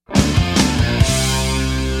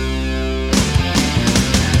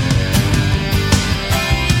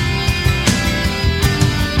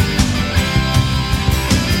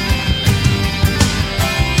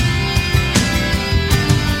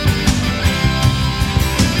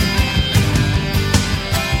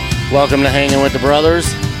Welcome to Hanging with the Brothers,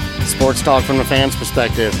 sports talk from the fans'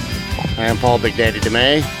 perspective. I am Paul Big Daddy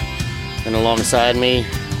DeMay, and alongside me,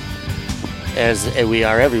 as we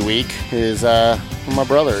are every week, is my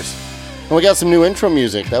brothers. And we got some new intro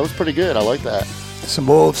music. That was pretty good. I like that. Some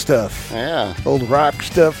old stuff. Yeah. Old rock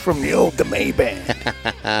stuff from the old DeMay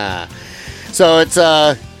band. So it's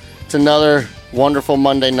another wonderful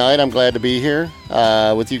Monday night. I'm glad to be here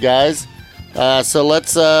with you guys. So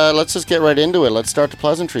let's just get right into it. Let's start the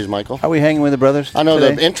pleasantries, Michael. Are we hanging with the brothers? I know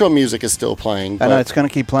today? the intro music is still playing. I know it's going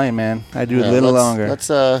to keep playing, man. I do a little longer. Let's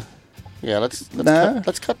cut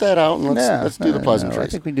that out and let's do the pleasantries. I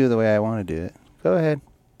think we do it the way I want to do it. Go ahead.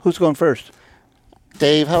 Who's going first?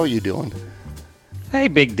 Dave, how are you doing? Hey,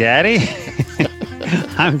 Big Daddy.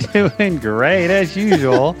 I'm doing great as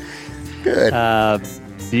usual. Good.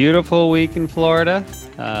 Beautiful week in Florida.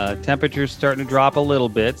 Temperature's starting to drop a little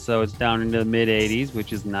bit, so it's down into the mid-80s,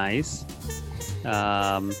 which is nice.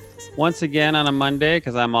 Once again on a Monday,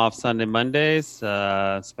 because I'm off Sunday Mondays,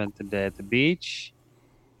 spent the day at the beach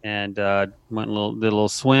and did a little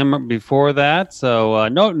swim before that. So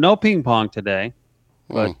no ping pong today,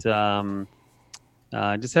 but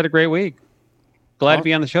just had a great week. Glad to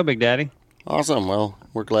be on the show, Big Daddy. Awesome. Well,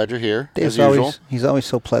 we're glad you're here, Dave's as usual. He's always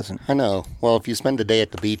so pleasant. I know. Well, if you spend the day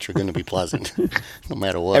at the beach, you're going to be pleasant, no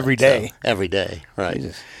matter what. Every day. So, every day, right.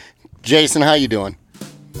 Jesus. Jason, how you doing?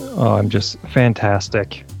 Oh, I'm just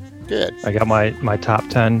fantastic. Good. I got my top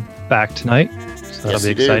 10 back tonight, so that'll Yes, be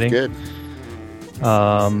you exciting. Good.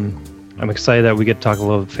 I'm excited that we get to talk a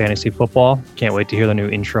little fantasy football. Can't wait to hear the new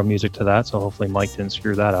intro music to that, so hopefully Mike didn't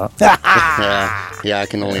screw that up. Yeah, I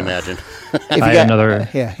can only imagine. I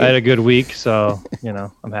had a good week, so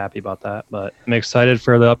I'm happy about that. But I'm excited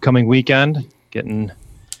for the upcoming weekend, getting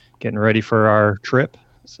ready for our trip.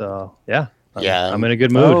 So yeah, I'm in a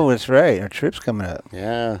good mood. Oh, that's right. Our trip's coming up.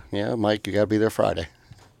 Yeah, Mike, you got to be there Friday.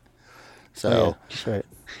 So, that's right.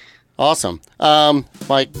 Awesome.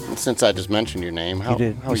 Mike, since I just mentioned your name, how You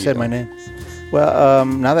did. How You are said doing? my name. Well,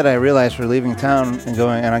 now that I realize we're leaving town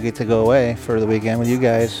and I get to go away for the weekend with you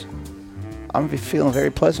guys, I'm feeling very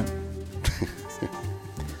pleasant.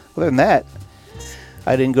 Other than that,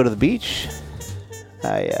 I didn't go to the beach.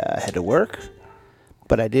 I had to work,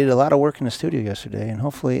 but I did a lot of work in the studio yesterday, and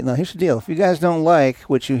hopefully, now here's the deal: if you guys don't like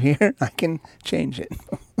what you hear, I can change it.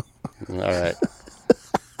 All right.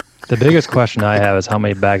 The biggest question I have is how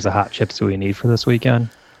many bags of hot chips do we need for this weekend?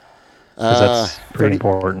 Because that's pretty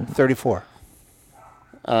important. 34.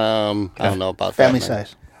 I don't know about Family that. man.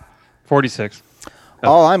 size. 46.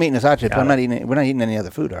 All I'm eating is hot chips. Got We're not eating any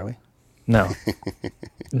other food, are we? No.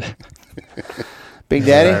 Big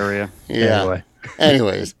Daddy? Diarrhea. Yeah. Anyway.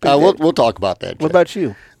 Anyways, we'll talk about that. What about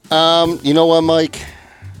you? You know what, Mike?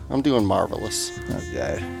 I'm doing marvelous. Oh,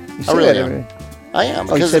 God. You I really that am. already. I am.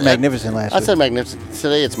 Oh, you because said magnificent last I week. said magnificent.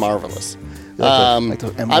 Today it's marvelous. Like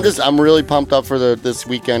those emblems. I'm really pumped up for this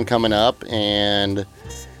weekend coming up, and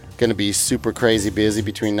going to be super crazy busy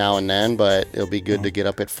between now and then. But it'll be good to get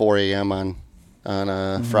up at 4 a.m. on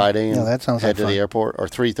Friday and Yeah, that sounds head like to fun. the airport, or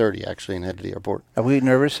 3:30 actually, and head to the airport. Are we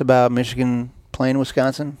nervous about Michigan playing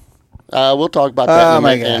Wisconsin? We'll talk about that Oh,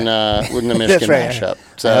 my in God. the Michigan right. matchup.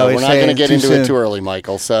 I So always we're not say going to it get too into soon. it too early,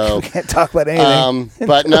 Michael. So. We can't talk about anything.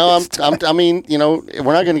 But no, I mean,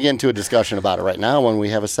 we're not going to get into a discussion about it right now when we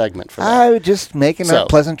have a segment for that. I was just making a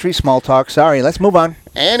pleasantry small talk. Sorry, let's move on.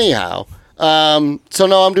 Anyhow, so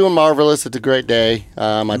no, I'm doing marvelous. It's a great day.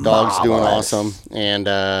 My dog's doing Marvelous. awesome, and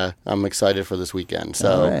I'm excited for this weekend. All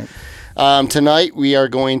So right. tonight we are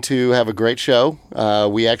going to have a great show.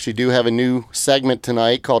 We actually do have a new segment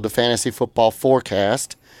tonight called the Fantasy Football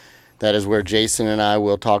Forecast. That is where Jason and I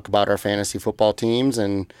will talk about our fantasy football teams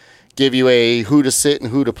and give you a who to sit and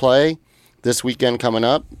who to play this weekend coming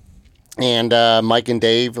up. And Mike and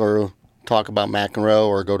Dave will talk about McEnroe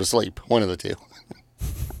or go to sleep, one of the two.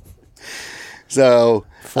 So,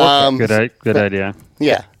 Good idea.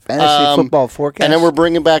 yeah. Fantasy football forecast. And then we're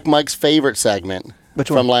bringing back Mike's favorite segment Which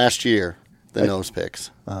from one? last year, the nose picks.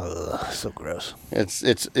 Oh, so gross.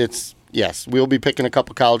 It's yes, we'll be picking a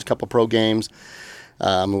couple college, couple pro games.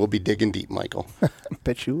 We'll be digging deep, Michael.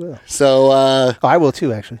 Bet you will. So, I will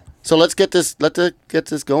too, actually. so let's get this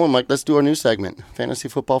going, Mike. Let's do our new segment, Fantasy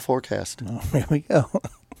Football Forecast. Oh, here we go.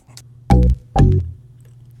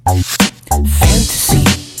 Fantasy.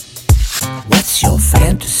 What's your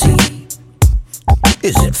fantasy?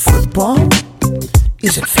 Is it football?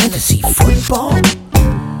 Is it fantasy football?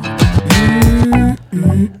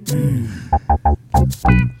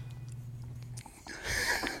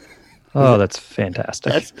 Oh, that's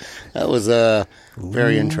fantastic. That was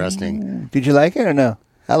very interesting. Did you like it or no?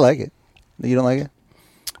 I like it. You don't like it?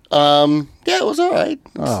 Yeah, it was all right.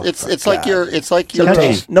 It's like your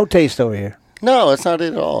no taste over here. No, it's not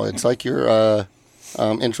it at all. It's like your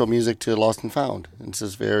intro music to Lost and Found. It's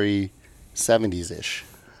just very 70s-ish.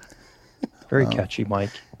 Very catchy,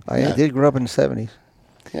 Mike. I did grow up in the 70s.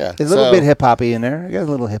 Yeah. There's a little bit hip-hoppy in there. I got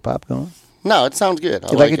a little hip-hop going. No, it sounds good.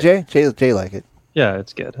 You like it, Jay? Jay like it. Yeah,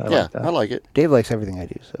 it's good. I like that. I like it. Dave likes everything I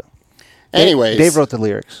do. So, anyways, Dave wrote the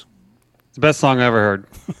lyrics. It's the best song I ever heard.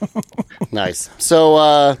 Nice.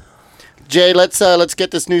 So, Jay, let's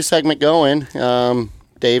get this new segment going.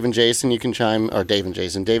 Dave and Jason, you can chime, or Dave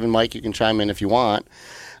and Mike, you can chime in if you want.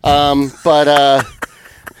 But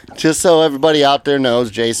just so everybody out there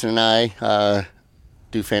knows, Jason and I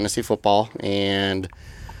do fantasy football, and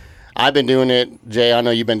I've been doing it. Jay, I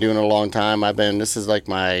know you've been doing it a long time. This is like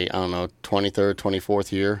my, 23rd,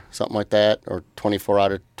 24th year, something like that, or 23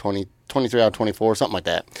 out of 24, something like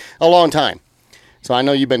that. A long time. So I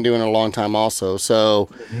know you've been doing it a long time also. So,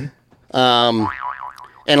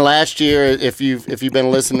 and last year, if you've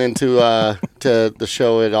been listening to the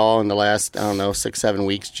show at all in the last 6-7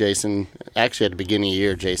 weeks, Jason, actually at the beginning of the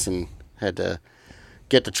year, Jason had to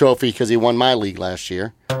get the trophy because he won my league last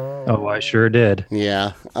year. Oh, I sure did.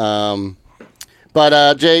 Yeah.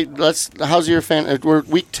 But Jay, how's your we're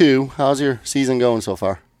week 2. How's your season going so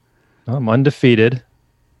far? I'm undefeated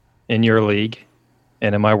in your league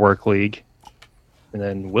and in my work league, and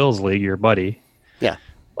then Will's league, your buddy. Yeah.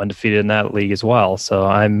 Undefeated in that league as well. So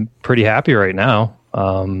I'm pretty happy right now.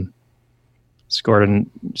 Scored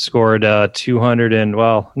 200 and,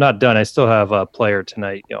 well, not done. I still have a player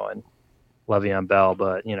tonight going, Le'Veon Bell,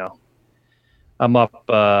 but I'm up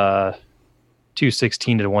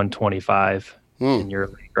 216 to 125 in your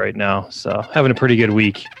league right now. So having a pretty good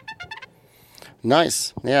week.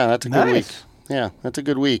 Nice. Yeah, that's a good week. Yeah, that's a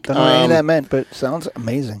good week. Don't know what any of that meant, but sounds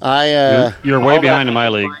amazing. You're way behind in my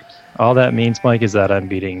league. All that means, Mike, is that I'm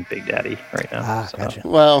beating Big Daddy right now. Gotcha.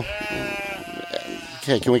 Well,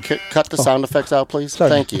 okay, can we cut the sound effects out, please? Sorry.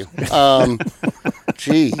 Thank you.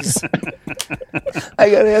 Jeez. I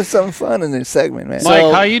got to have some fun in this segment, man. Mike,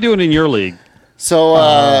 how are you doing in your league?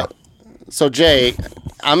 So, Jay,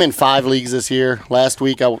 I'm in 5 leagues this year. Last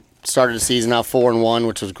week, I started the season out 4-1,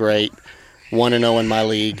 which was great. 1-0 in my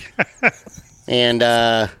league.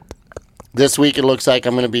 And this week it looks like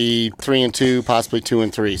I'm going to be 3-2, possibly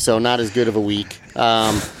 2-3. So not as good of a week.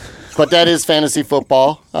 But that is fantasy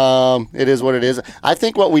football. It is what it is. I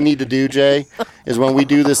think what we need to do, Jay, is when we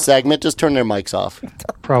do this segment, just turn their mics off.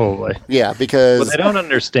 Probably. Yeah, because what they don't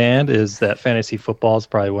understand is that fantasy football is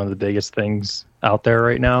probably one of the biggest things out there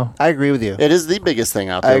right now. I agree with you. It is the biggest thing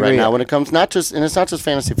out there right now when it comes and it's not just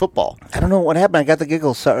fantasy football. I don't know what happened. I got the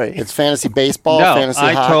giggles. Sorry. It's fantasy baseball, fantasy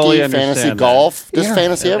hockey, totally fantasy golf, just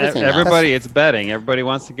fantasy everything. Everybody, it's betting. Everybody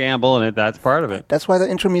wants to gamble, and that's part of it. That's why the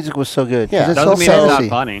intro music was so good. Yeah, it's doesn't mean fantasy. it's not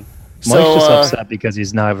funny. Mike's just upset because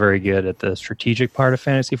he's not very good at the strategic part of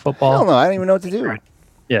fantasy football. I don't know. I don't even know what to do.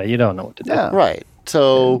 Yeah, you don't know what to do. Yeah. Right.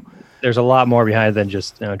 So there's a lot more behind than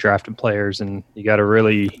just drafting players, and you got to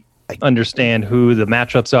really understand who the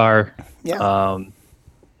matchups are. Yeah.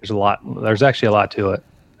 There's actually a lot to it,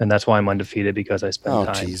 and that's why I'm undefeated, because I spend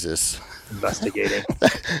time investigating,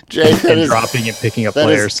 Jay, and dropping and picking up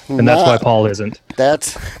players, and that's why Paul isn't.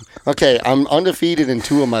 That's okay. I'm undefeated in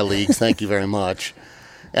 2 of my leagues. Thank you very much.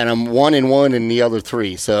 And I'm 1-1 in the other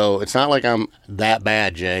 3, so it's not like I'm that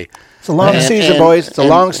bad, Jay. It's a long season, boys. It's a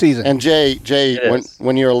long season. And Jay,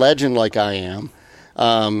 when you're a legend like I am,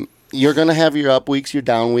 you're going to have your up weeks, your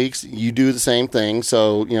down weeks. You do the same thing.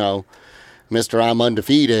 So, Mr. I'm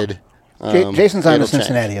undefeated. Jason's on to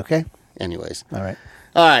Cincinnati, okay? Anyways. All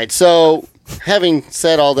right. So, having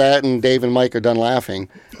said all that, and Dave and Mike are done laughing,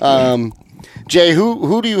 Jay,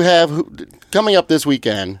 who do you have coming up this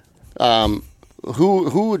weekend?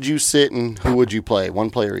 Who would you sit and who would you play? One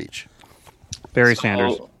player each. Barry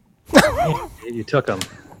Sanders. You took him.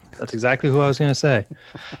 That's exactly who I was going to say.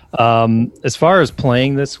 As far as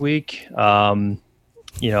playing this week, I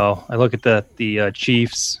look at the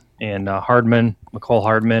Chiefs and McCole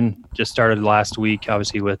Hardman just started last week,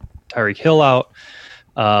 obviously with Tyreek Hill out.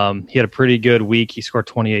 He had a pretty good week. He scored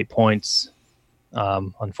 28 points.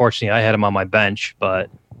 Unfortunately, I had him on my bench, but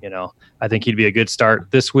I think he'd be a good start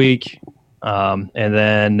this week. And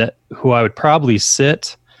then who I would probably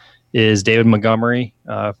sit is David Montgomery.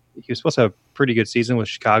 He was supposed to have a pretty good season with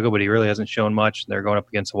Chicago, but he really hasn't shown much. They're going up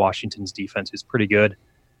against Washington's defense, who's pretty good.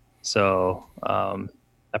 So I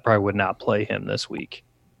probably would not play him this week.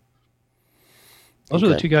 Those are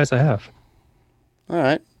the 2 guys I have. All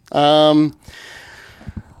right. I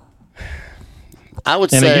would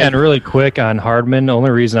say... And again, really quick on Hardman, the only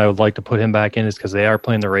reason I would like to put him back in is because they are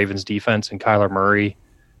playing the Ravens defense, and Kyler Murray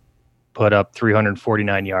put up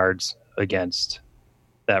 349 yards against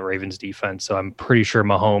that Ravens defense. So I'm pretty sure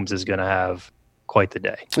Mahomes is going to have quite the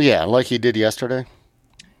day. Yeah, like he did yesterday.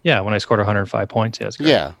 Yeah, when I scored 105 points.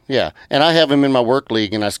 Yeah, yeah. And I have him in my work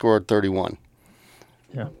league, and I scored 31.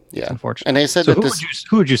 Yeah, yeah. Unfortunate. And they said so that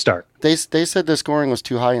who would you start? They said the scoring was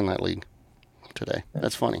too high in that league today.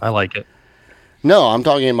 That's funny. I like it. No, I'm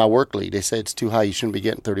talking in my work league. They say it's too high. You shouldn't be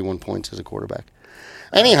getting 31 points as a quarterback.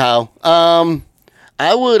 Anyhow,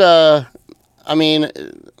 I would. I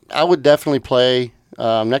would definitely play.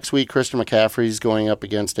 Next week, Christian McCaffrey's going up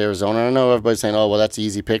against Arizona. I know everybody's saying, "Oh, well, that's an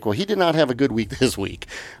easy pick." Well, he did not have a good week this week.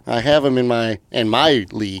 I have him in my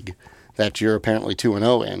league that you're apparently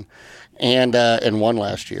 2-0 in, and won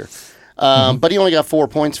last year. But he only got 4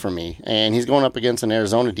 points from me, and he's going up against an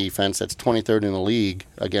Arizona defense that's 23rd in the league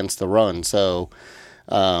against the run, so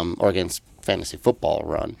or against fantasy football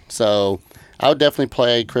run. So I would definitely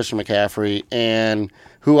play Christian McCaffrey, and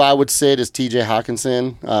who I would sit is T.J.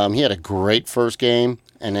 Hawkinson. He had a great first game,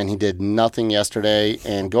 and then he did nothing yesterday.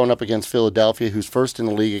 And going up against Philadelphia, who's first in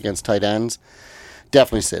the league against tight ends,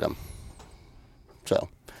 definitely sit him. So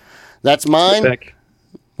that's mine. Pick.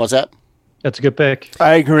 What's that? That's a good pick.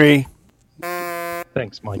 I agree.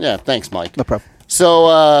 Thanks, Mike. Yeah, thanks, Mike. No problem.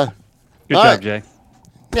 So, good job, Jay.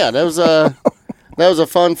 Yeah, that was a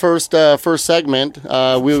fun first segment.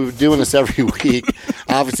 We were doing this every week.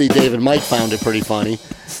 Obviously, Dave and Mike found it pretty funny.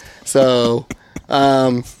 So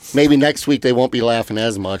maybe next week they won't be laughing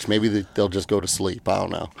as much. Maybe they'll just go to sleep. I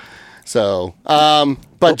don't know. So,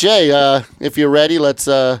 but Jay, if you're ready, let's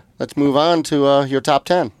move on to your top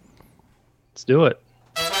 10. Let's do it.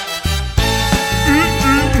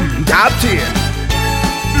 Top 10.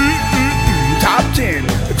 Top 10.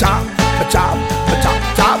 Top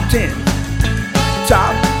 10.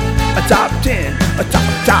 Top 10.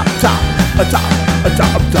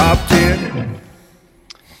 Top 10.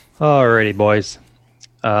 Alrighty, boys.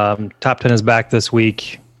 Top 10 is back this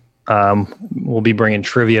week. We'll be bringing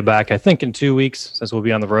trivia back, I think, in 2 weeks. Since we'll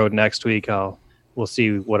be on the road next week, we'll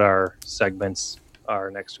see what our segments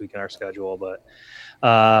are next week in our schedule. But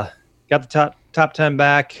got the top 10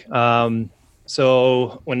 back.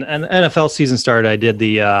 So when NFL season started, I did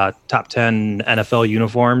the top 10 NFL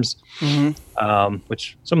uniforms,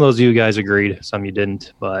 which some of those of you guys agreed, some you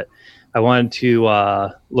didn't. But I wanted to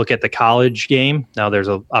look at the college game. Now, there's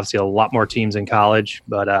obviously a lot more teams in college,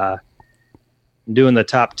 but I'm doing the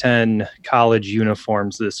top 10 college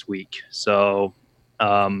uniforms this week. So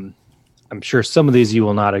I'm sure some of these you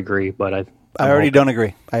will not agree, but I already don't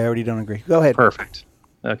agree. Go ahead. Perfect.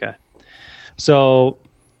 Okay. So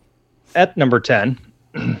at number 10,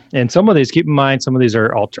 and some of these, keep in mind, some of these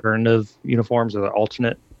are alternative uniforms or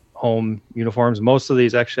alternate home uniforms. Most of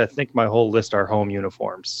these, actually, I think my whole list are home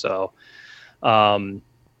uniforms. So,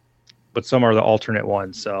 but some are the alternate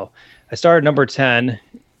ones. So I started number 10.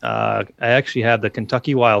 I actually have the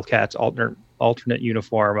Kentucky Wildcats alternate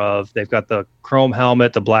uniform they've got the chrome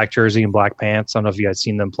helmet, the black jersey, and black pants. I don't know if you guys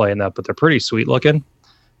seen them play in that, but they're pretty sweet looking,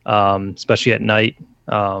 especially at night.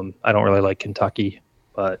 I don't really like Kentucky,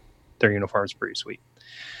 but their uniform is pretty sweet.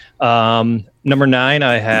 Number 9,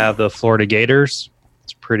 I have the Florida Gators.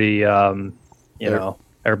 It's pretty,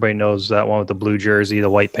 everybody knows that one with the blue jersey, the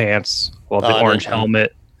white pants, the orange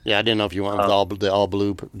helmet. Yeah, I didn't know if you wanted the all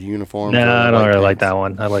blue uniform. No, I don't really like that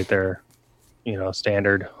one. I like their,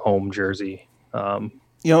 standard home jersey. What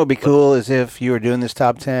would be cool is if you were doing this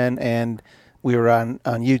top 10 and we were on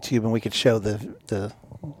YouTube and we could show the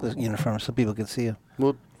uniform so people could see them.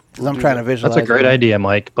 Well, I'm trying to visualize. That's a great idea,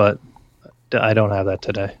 Mike, but I don't have that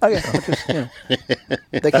today. Okay, just,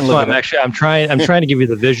 they can look. I'm trying to give you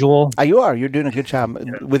the visual. You're doing a good job.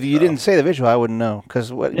 With you didn't say the visual, I wouldn't know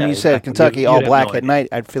because when you said Kentucky all black at night,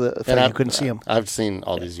 I'd feel like you couldn't see them. I've seen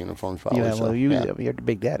all these uniforms. Probably, you're the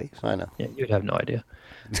big daddies. I know. Yeah, you'd have no idea.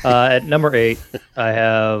 At number 8, I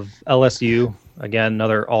have LSU. Again,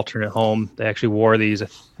 another alternate home. They actually wore these, I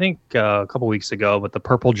think, a couple weeks ago, but the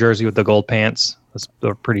purple jersey with the gold pants.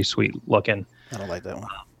 They're pretty sweet looking. I don't like that one.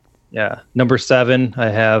 Yeah. Number 7, I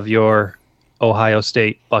have your Ohio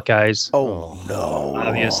State Buckeyes. Oh, no.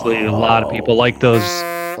 Obviously, a lot of people like those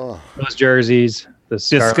jerseys.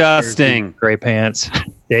 Disgusting. Jersey, gray pants.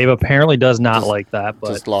 Dave apparently does not like that,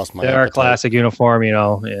 but just lost my they're a appetite. classic uniform,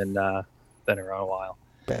 and been around a while.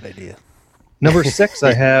 Bad idea. Number 6,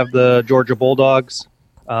 I have the Georgia Bulldogs.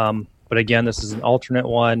 But again, this is an alternate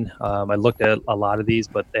one. I looked at a lot of these,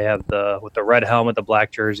 but they have with the red helmet, the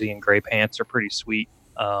black jersey, and gray pants are pretty sweet.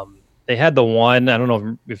 They had the one, I don't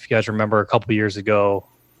know if you guys remember a couple of years ago,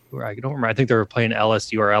 I don't remember, I think they were playing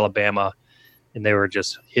LSU or Alabama, and they were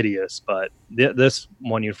just hideous. But this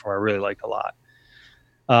one uniform I really liked a lot.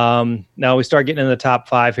 Now we start getting in the top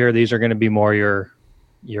 5 here. These are going to be more your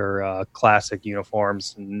classic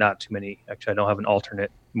uniforms. Not too many. Actually, I don't have an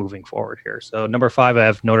alternate moving forward here. So number 5, I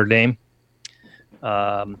have Notre Dame.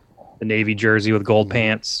 The navy jersey with gold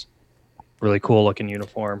pants. Really cool looking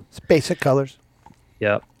uniform. It's basic colors.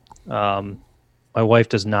 Yep. My wife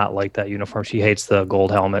does not like that uniform. She hates the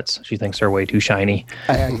gold helmets. She thinks they're way too shiny.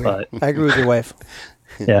 I agree. I agree with your wife.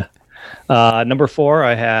 Yeah. Number 4,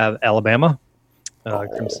 I have Alabama.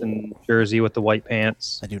 Crimson jersey with the white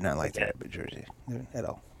pants. I do not like that jersey at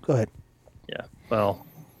all. Go ahead. Yeah. Well,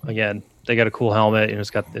 again, they got a cool helmet, and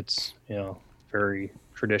it's very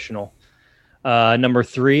traditional. Number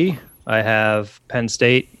 3, I have Penn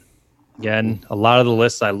State. Again, a lot of the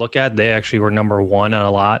lists I look at, they actually were number 1 on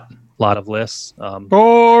a lot of lists.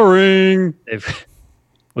 Boring.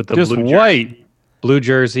 With the just blue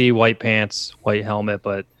jersey, white pants, white helmet,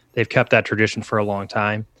 but they've kept that tradition for a long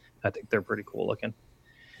time. I think they're pretty cool looking.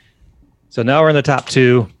 So now we're in the top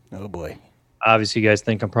 2. Oh boy! Obviously, you guys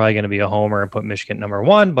think I'm probably going to be a homer and put Michigan number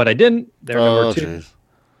 1, but I didn't. They're number 2. Geez.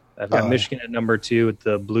 I've got Michigan at number 2 with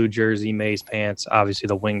the blue jersey, maize pants, obviously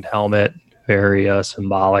the winged helmet, very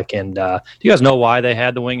symbolic. And do you guys know why they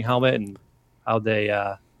had the winged helmet and how they,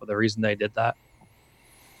 the reason they did that?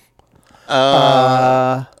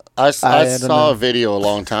 I saw a video a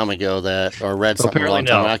long time ago or read something a long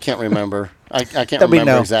time. I can't remember. I can't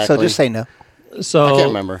remember exactly. So just say no. So I can't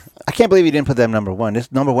remember. I can't believe you didn't put them number 1.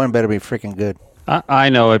 This number 1 better be freaking good. I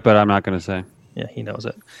know it, but I'm not going to say. Yeah, he knows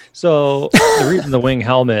it. So the reason the wing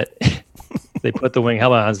helmet, they put the wing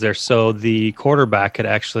helmet on is there so the quarterback could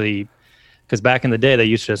actually, because back in the day they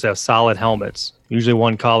used to just have solid helmets, usually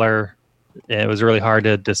one color, and it was really hard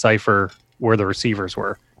to decipher where the receivers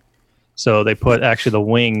were. So they put actually the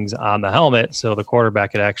wings on the helmet so the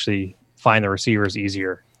quarterback could actually find the receivers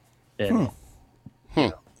easier. And,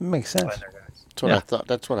 Makes sense.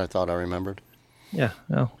 That's what I thought I remembered. Yeah,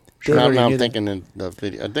 no. Now I'm thinking in the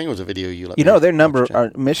video. I think it was a video you let me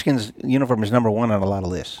their Michigan's uniform is number 1 on a lot of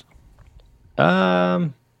lists. Yeah,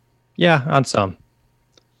 on some.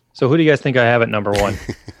 So who do you guys think I have at number 1?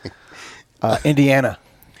 Indiana.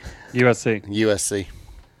 USC.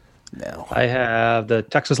 No. I have the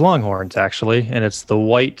Texas Longhorns, actually, and it's the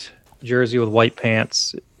white jersey with white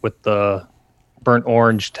pants with the burnt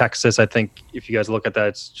orange Texas. I think if you guys look at that,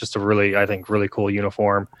 it's just a really cool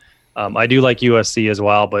uniform. I do like USC as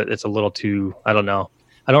well, but it's a little too, I don't know.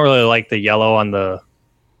 I don't really like the yellow on the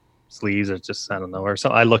sleeves. It's just, I don't know. Or so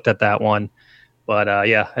I looked at that one. But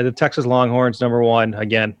the Texas Longhorns, number 1.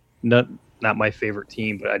 Again, not my favorite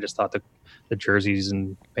team, but I just thought the jerseys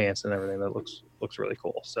and pants and everything, that looks really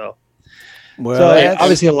cool. So,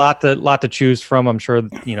 obviously a lot to choose from. I'm sure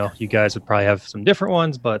you guys would probably have some different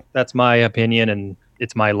ones, but that's my opinion and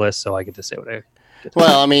it's my list, so I get to say what I.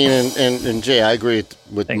 Well, I mean, and Jay, I agree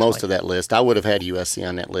with most Mike. Of that list. I would have had USC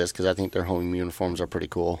on that list because I think their home uniforms are pretty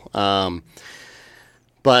cool.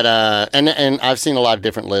 But I've seen a lot of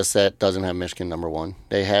different lists that doesn't have Michigan number 1.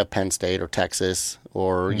 They have Penn State or Texas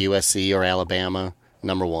or USC or Alabama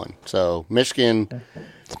number 1. So Michigan,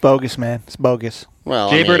 it's bogus, man. It's bogus.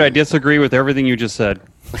 Well, Jaybird, I disagree with everything you just said.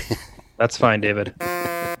 That's fine, David.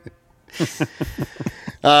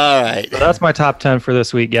 All right. So that's my top 10 for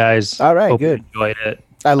this week, guys. All right, Hope good. You enjoyed it.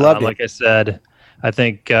 I loved it. Like I said, I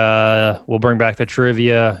think we'll bring back the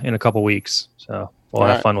trivia in a couple weeks. So we'll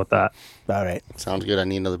have fun with that. All right. Sounds good. I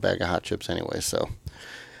need another bag of hot chips anyway. So,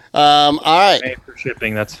 all right. Pay for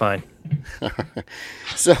shipping. That's fine.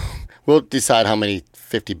 So we'll decide how many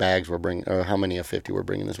 50 bags we're bringing, or how many of 50 we're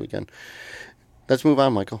bringing this weekend. Let's move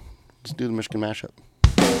on, Michael. Let's do the Michigan mashup.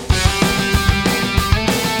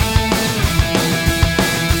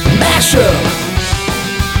 Mashup.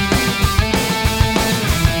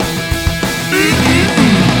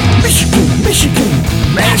 Michigan,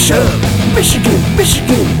 mashup.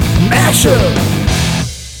 Michigan, mashup.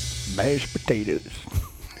 Mashed potatoes.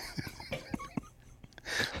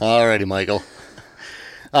 Alrighty, Michael.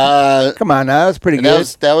 Come on now, that's pretty good.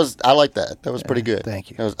 That was I like that. That was pretty good.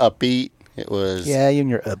 Thank you. It was upbeat. It was you and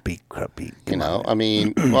your upbeat. I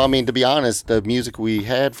mean, to be honest, the music we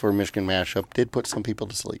had for Michigan mashup did put some people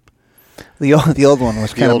to sleep. The old one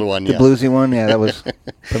was kind of the bluesy one. Yeah, that was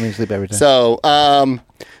put me to sleep every time. So,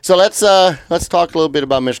 let's talk a little bit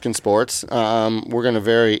about Michigan sports. We're going to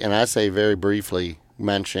very briefly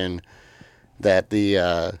mention that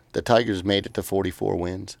the Tigers made it to 44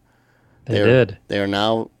 wins. They did. They are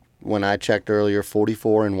now, when I checked earlier,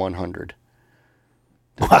 44-100.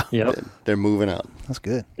 Wow. Yep. They're moving up. That's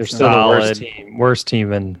good. They're still the worst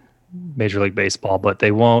team in Major League Baseball, but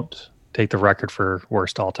they won't take the record for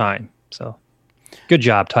worst all time. So, good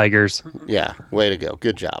job, Tigers. Yeah, way to go.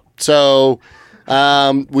 Good job. So,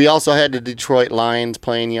 We also had the Detroit Lions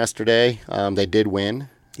playing yesterday. They did win.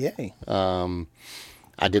 Yay.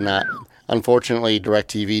 I did not. Unfortunately,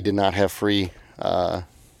 DirecTV did not have free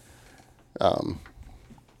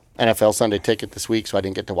NFL Sunday ticket this week, so I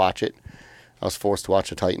didn't get to watch it. I was forced to watch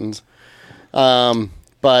the Titans.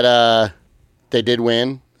 But they did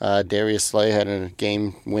win. Darius Slay had a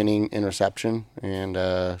game-winning interception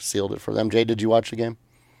and sealed it for them. Jay, did you watch the game?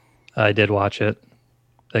 I did watch it.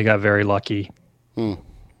 They got very lucky.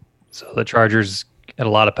 So the Chargers had a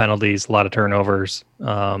lot of penalties, a lot of turnovers.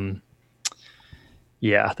 Yeah,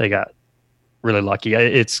 they got really lucky.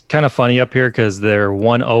 It's kind of funny up here because they're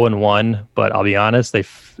 1-0-1, but I'll be honest, it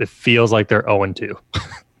feels like they're 0-2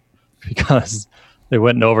 because they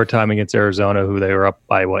went in overtime against Arizona, who they were up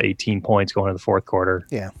by 18 points going into the fourth quarter.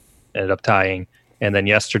 Yeah, ended up tying. And then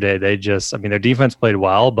yesterday, their defense played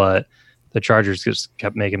well, but the Chargers just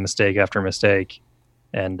kept making mistake after mistake,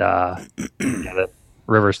 and the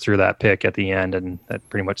Rivers threw that pick at the end, and that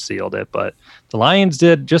pretty much sealed it. But the Lions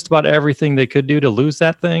did just about everything they could do to lose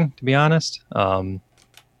that thing, to be honest. And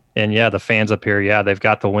yeah, the fans up here, they've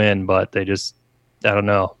got the win, but they just, I don't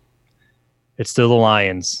know. It's still the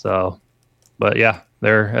Lions. So, but yeah,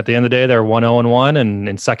 they're at the end of the day, they're 1-0-1 and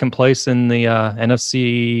in second place in the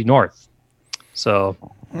NFC North. So,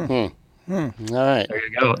 All right.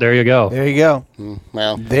 There you go.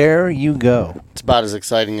 Well, there you go. It's about as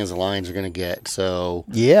exciting as the Lions are going to get. So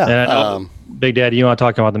yeah. Big Daddy, you want to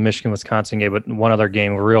talk about the Michigan-Wisconsin game, but one other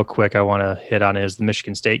game real quick I want to hit on is the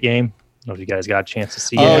Michigan State game. I don't know if you guys got a chance to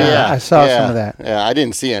see it. Oh, yeah. I saw some of that. Yeah, I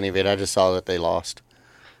didn't see any of it. I just saw that they lost.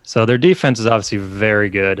 So their defense is obviously very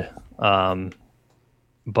good.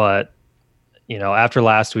 But, after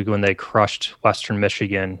last week when they crushed Western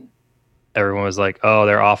Michigan, everyone was like, oh,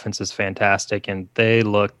 their offense is fantastic. And they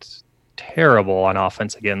looked terrible on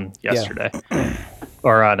offense again yesterday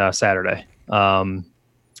or on Saturday. And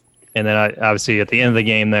then obviously at the end of the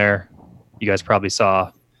game there, you guys probably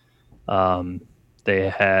saw they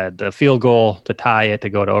had the field goal to tie it to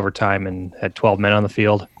go to overtime and had 12 men on the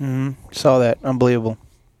field. Mm-hmm. Saw that. Unbelievable.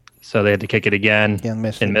 So they had to kick it again and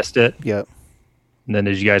missed it. Yep. And then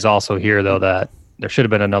did you guys also hear, though, that there should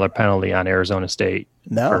have been another penalty on Arizona State?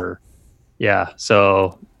 No.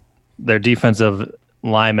 So their defensive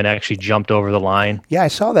lineman actually jumped over the line. Yeah, I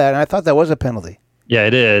saw that, and I thought that was a penalty. Yeah,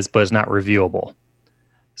 it is, but it's not reviewable.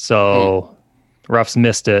 So refs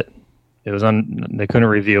missed it. It was they couldn't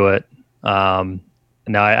review it.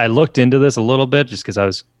 Now I looked into this a little bit just because I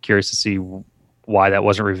was curious to see why that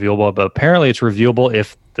wasn't reviewable. But apparently, it's reviewable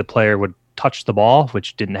if the player would touch the ball,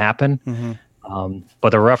 which didn't happen. Mm-hmm. But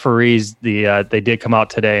the referees, they did come out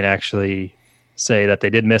today and actually say that they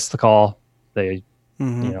did miss the call. They,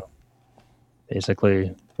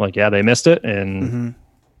 basically they missed it, and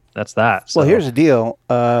that's that. So. Well, here's the deal.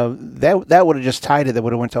 That would have just tied it. That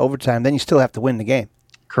would have went to overtime. Then you still have to win the game.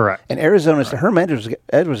 Correct. And Herm Edwards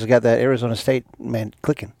has got that Arizona State man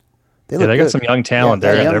clicking. They got some young talent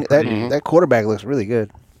there. That quarterback looks really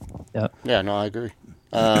good. Yeah. Yeah. No, I agree.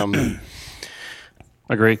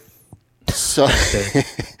 Agree. So,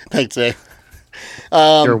 thanks, Dave.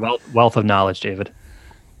 Your wealth of knowledge, David.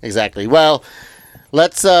 Exactly. Well,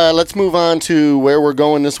 let's move on to where we're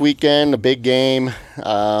going this weekend. A big game,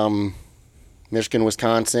 Michigan,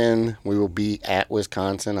 Wisconsin. We will be at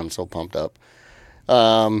Wisconsin. I'm so pumped up.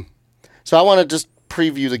 So I want to just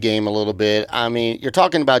preview the game a little bit. I mean, you're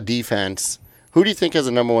talking about defense. Who do you think has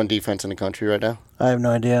the number one defense in the country right now? I have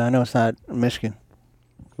no idea. I know it's not Michigan.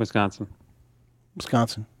 Wisconsin.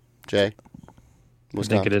 Jay? I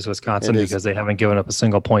think it is Wisconsin because they haven't given up a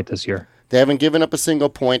single point this year. They haven't given up a single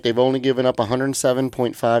point. They've only given up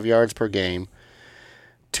 107.5 yards per game,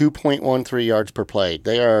 2.13 yards per play.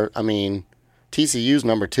 They are, TCU's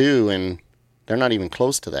number 2, and they're not even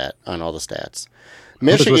close to that on all the stats.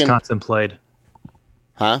 Michigan. Who has Wisconsin played?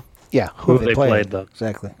 Huh? Yeah, who have they played though?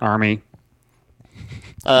 Exactly. Army.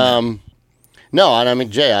 No,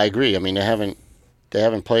 and Jay, I agree. They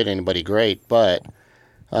haven't played anybody great, but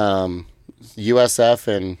USF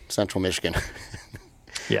and Central Michigan,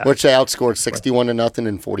 which they outscored 61-0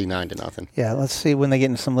 and 49-0. Yeah, let's see when they get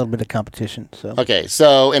into some little bit of competition. So okay,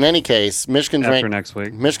 so in any case, Michigan's after ranked next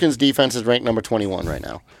week. Michigan's defense is ranked number 21 right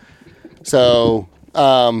now. So,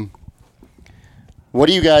 what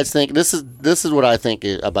do you guys think? This is what I think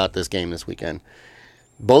about this game this weekend.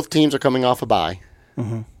 Both teams are coming off a bye,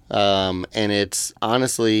 and it's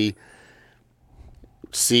honestly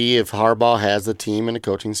see if Harbaugh has the team and the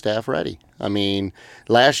coaching staff ready.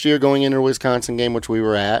 Last year going into the Wisconsin game, which we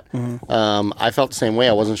were at, I felt the same way.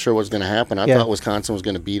 I wasn't sure what was going to happen. I thought Wisconsin was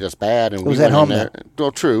going to beat us bad, and we was at home there.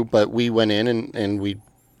 Well, true, but we went in and we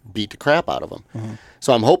beat the crap out of them. Mm-hmm.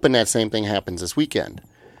 So I'm hoping that same thing happens this weekend.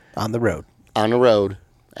 On the road. On the road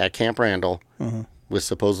at Camp Randall with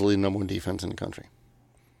supposedly the number one defense in the country.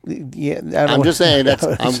 Yeah, I'm just saying.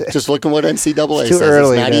 I'm just looking what NCAA says.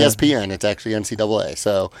 Early, it's not ESPN. It's actually NCAA.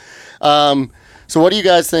 So, so what do you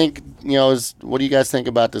guys think? What do you guys think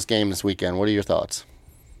about this game this weekend? What are your thoughts?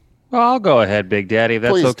 Well, I'll go ahead, Big Daddy. If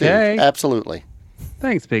that's Please okay. Do. Absolutely.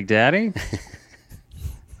 Thanks, Big Daddy.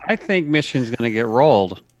 I think Michigan's going to get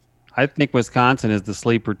rolled. I think Wisconsin is the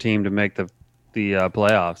sleeper team to make the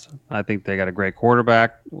playoffs. I think they got a great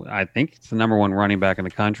quarterback. I think it's the number one running back in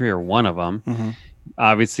the country, or one of them. Mm-hmm.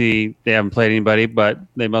 Obviously, they haven't played anybody, but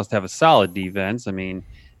they must have a solid defense. I mean,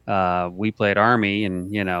 we played Army,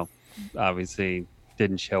 and obviously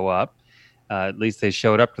didn't show up. At least they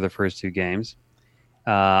showed up to the first two games.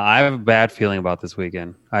 I have a bad feeling about this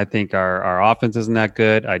weekend. I think our offense isn't that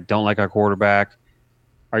good. I don't like our quarterback.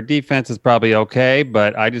 Our defense is probably okay,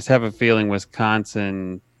 but I just have a feeling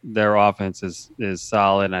Wisconsin, their offense is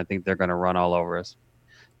solid, and I think they're going to run all over us.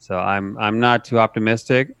 So I'm not too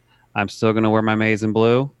optimistic. I'm still going to wear my maize and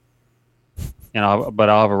blue, but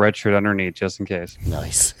I'll have a red shirt underneath just in case.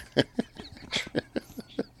 Nice.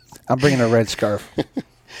 I'm bringing a red scarf.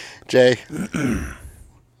 Jay,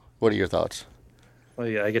 what are your thoughts? Well,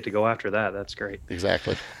 yeah, I get to go after that. That's great.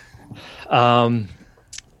 Exactly.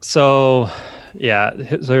 So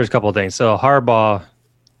there's a couple of things. So Harbaugh,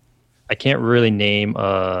 I can't really name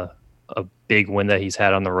a big win that he's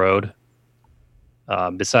had on the road,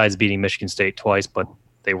 besides beating Michigan State twice, but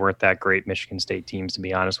they weren't that great Michigan State teams, to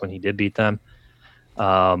be honest, when he did beat them.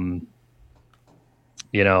 They're going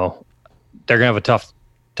to have a tough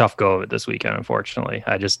go of it this weekend, unfortunately.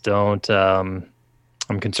 I just don't I'm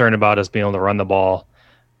concerned about us being able to run the ball.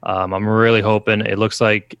 I'm really hoping. It looks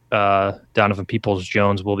like Donovan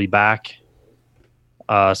Peoples-Jones will be back.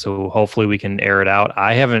 So hopefully we can air it out.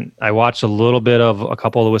 I watched a little bit of a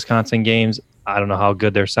couple of the Wisconsin games. I don't know how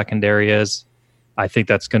good their secondary is. I think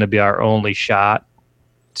that's going to be our only shot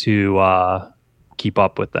to keep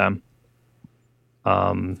up with them.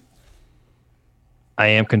 I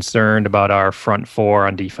am concerned about our front four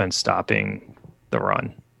on defense stopping the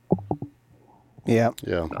run. Yeah.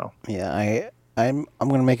 Yeah. So. Yeah. I'm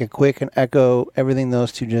going to make it quick and echo everything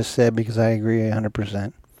those two just said because I agree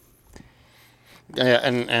 100%. Yeah,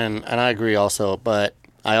 and I agree also, but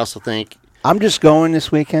I also think I'm just going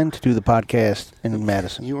this weekend to do the podcast in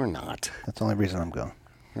Madison. You are not. That's the only reason I'm going.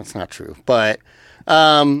 That's not true. But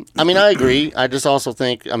I agree. I just also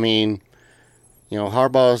think,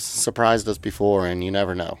 Harbaugh's surprised us before, and you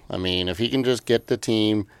never know. I mean, if he can just get the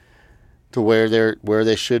team to where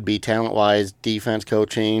they should be talent-wise, defense,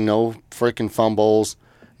 coaching, no freaking fumbles,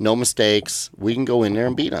 no mistakes, we can go in there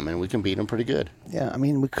and beat them, and we can beat them pretty good. Yeah,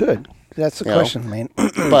 we could. That's the question, man.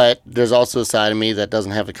 But there's also a side of me that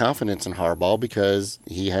doesn't have the confidence in Harbaugh because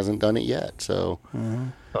he hasn't done it yet. So,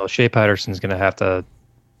 Well, Shea Patterson's going to have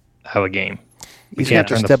a game. He's going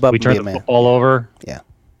to have to step up and be a man. Football over. Yeah,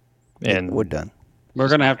 and we're done. We're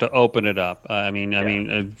going to have to open it up.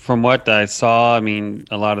 From what I saw,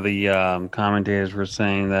 a lot of the commentators were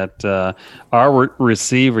saying that our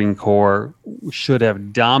receiving core should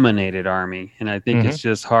have dominated Army, and I think it's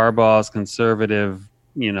just Harbaugh's conservative,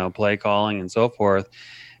 play calling and so forth.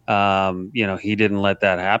 He didn't let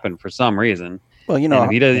that happen for some reason. Well,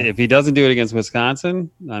 if he doesn't do it against Wisconsin,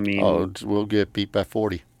 we'll get beat by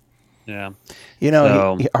 40. Yeah.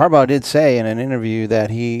 Harbaugh did say in an interview that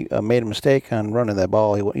he made a mistake on running that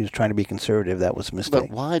ball. He was trying to be conservative. That was a mistake. But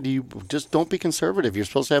why do you just don't be conservative? You're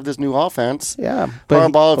supposed to have this new offense. Yeah.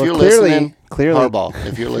 Harbaugh, if you're listening, Harbaugh,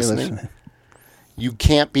 if you're listening, you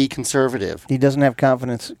can't be conservative. He doesn't have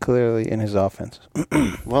confidence clearly in his offense.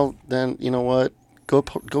 Well, then you know what? Go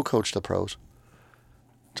coach the pros.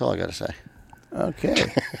 That's all I got to say.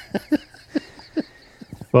 Okay.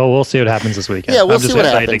 Well, we'll see what happens this weekend. Yeah, we'll see what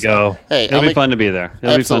happens. To go. Hey, it'll be fun to be there.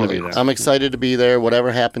 I'm excited to be there. Whatever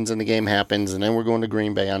happens in the game happens, and then we're going to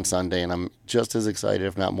Green Bay on Sunday, and I'm just as excited,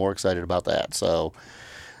 if not more excited, about that. So,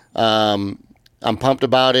 I'm pumped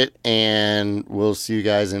about it, and we'll see you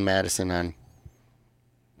guys in Madison on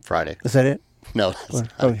Friday. Is that it? No, that's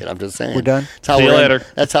not it. I'm just saying. We're done? See you later.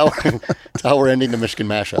 That's how we're ending the Michigan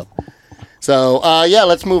mashup. So,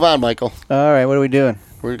 let's move on, Michael. All right, what are we doing?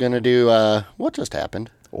 We're going to do what just happened.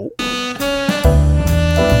 Oh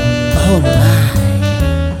my.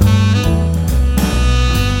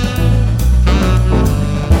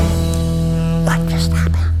 What just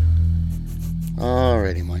happened?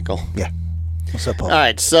 Alrighty, Michael. Yeah. What's up, Paul? All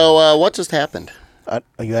right, so what just happened? Are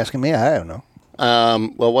you asking me? I don't know.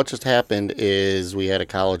 Well, what just happened is we had a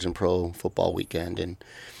college and pro football weekend, and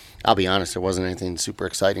I'll be honest, there wasn't anything super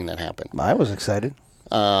exciting that happened. I was excited.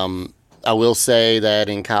 I will say that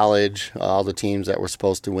in college, all the teams that were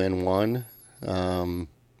supposed to win won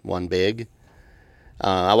big.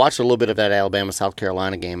 I watched a little bit of that Alabama-South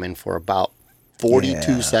Carolina game, and for about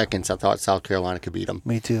 42 seconds, I thought South Carolina could beat them.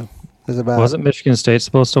 Me too. Wasn't Michigan State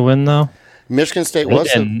supposed to win, though? Michigan State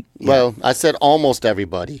wasn't. Well, I said almost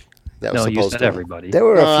everybody that was supposed to. No, you said everybody. There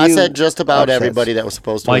were a few I said just about upsets. everybody that was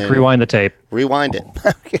supposed to win. Mike, rewind the tape. Rewind it.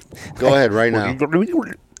 Go ahead right now.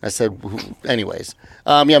 I said, anyways.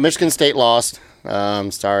 Michigan State lost.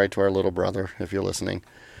 Sorry to our little brother if you're listening.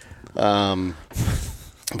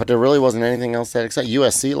 But there really wasn't anything else that exciting.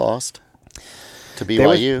 USC lost to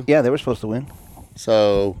BYU. They were supposed to win.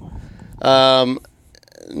 So,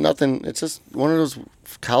 nothing. It's just one of those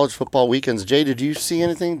college football weekends. Jay, did you see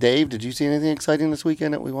anything? Dave, did you see anything exciting this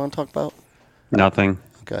weekend that we want to talk about? Nothing.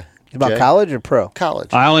 Okay. About Jay? college or pro?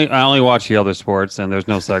 College. I only watch the other sports, and there's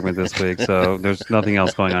no segment this week, so there's nothing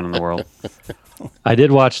else going on in the world. I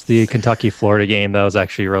did watch the Kentucky-Florida game. That was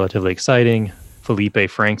actually relatively exciting. Felipe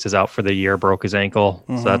Franks is out for the year, broke his ankle.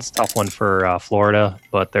 So that's a tough one for Florida.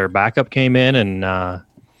 But their backup came in and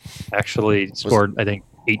actually scored, I think,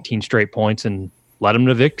 18 straight points and led them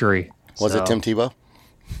to victory. Was it Tim Tebow?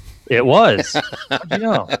 It was. How'd you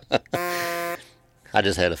know? I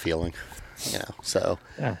just had a feeling. So.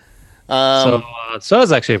 Yeah. So it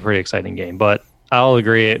was actually a pretty exciting game. But I'll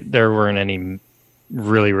agree, there weren't any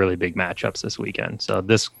really, really big matchups this weekend. So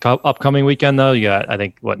this upcoming weekend, though, you got, I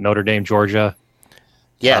think, Notre Dame, Georgia.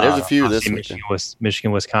 Yeah, there's a few this weekend.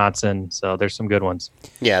 Michigan, Wisconsin. So there's some good ones.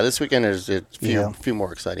 Yeah, this weekend there's a few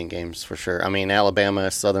more exciting games for sure. I mean,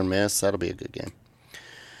 Alabama, Southern Miss, that'll be a good game.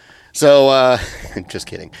 So, just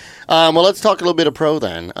kidding. Well, let's talk a little bit of pro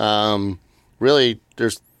then. Really,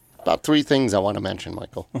 there's about three things I want to mention,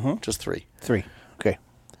 Michael. Just three. Three. Okay.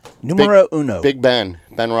 Numero uno. Big Ben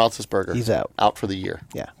Roethlisberger. He's out. Out for the year.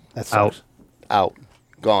 Yeah, that sucks. Out.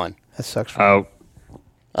 Gone. That sucks for him.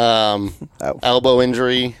 Elbow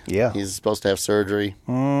injury. Yeah. He's supposed to have surgery.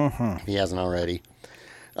 He hasn't already.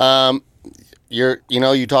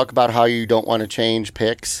 You talk about how you don't want to change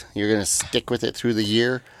picks. You're going to stick with it through the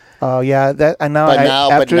year. Oh yeah, that I know.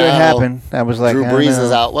 After it happened, I was like, Drew Brees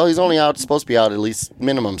is out. Well, he's only supposed to be out at least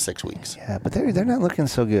minimum 6 weeks. Yeah, but they're not looking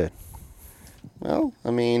so good. Well,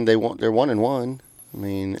 I mean, they're 1-1. I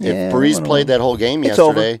mean, if Brees played that whole game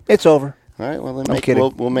yesterday, it's over. All right, well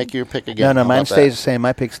then we'll make your pick again. No, mine stays the same.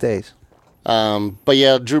 My pick stays. But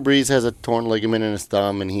yeah, Drew Brees has a torn ligament in his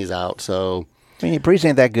thumb, and he's out. So I mean, Brees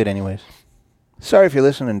ain't that good, anyways. Sorry if you're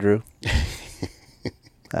listening, Drew.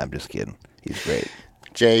 I'm just kidding. He's great.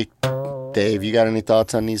 Jay, Dave, you got any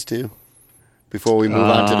thoughts on these two before we move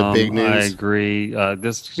on to the big news? I agree.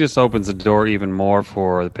 This just opens the door even more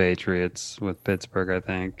for the Patriots with Pittsburgh, I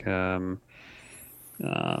think. But,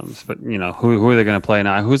 who are they going to play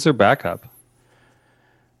now? Who's their backup?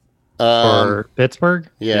 For Pittsburgh?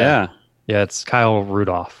 Yeah. Yeah, it's Kyle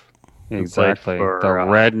Rudolph. Exactly. The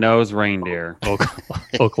red-nosed reindeer.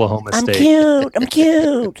 Oklahoma State. I'm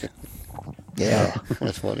cute. Yeah.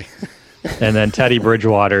 That's funny. And then Teddy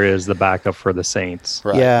Bridgewater is the backup for the Saints.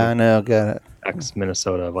 Right. Yeah, I know. Got it.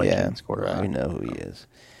 Ex-Minnesota Vikings quarterback. We know who he is.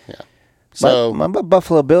 Yeah. So, but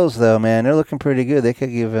Buffalo Bills, though, man, they're looking pretty good. They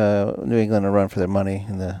could give New England a run for their money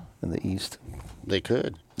in the East. They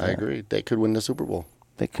could. I agree. They could win the Super Bowl.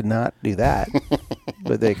 They could not do that,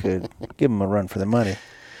 but they could give them a run for their money.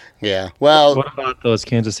 Yeah. Well, what about those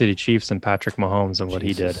Kansas City Chiefs and Patrick Mahomes and what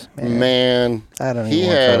he did? Man, I don't even he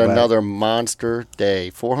want to had talk about another monster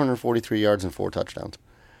day. 443 yards and 4 touchdowns.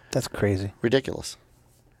 That's crazy. Ridiculous.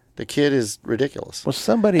 The kid is ridiculous. Well,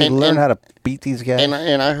 somebody learn how to beat these guys.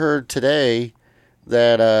 And I heard today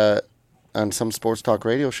that on some sports talk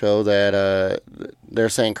radio show that they're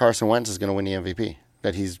saying Carson Wentz is going to win the MVP.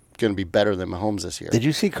 That he's going to be better than Mahomes this year. Did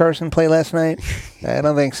you see Carson play last night? I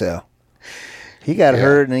don't think so. He got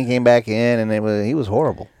hurt and he came back in, and he was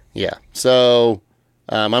horrible. Yeah. So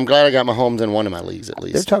I'm glad I got Mahomes in one of my leagues at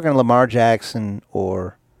least. They're talking Lamar Jackson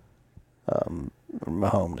or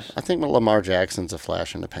Mahomes. I think Lamar Jackson's a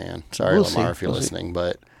flash in the pan. Sorry, Lamar, if you're listening,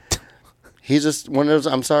 but he's just one of those.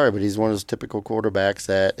 I'm sorry, but he's one of those typical quarterbacks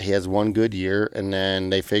that he has one good year, and then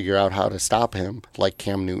they figure out how to stop him, like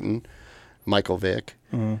Cam Newton, Michael Vick.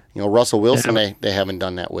 Mm-hmm. Russell Wilson. They haven't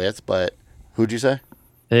done that with, but who'd you say?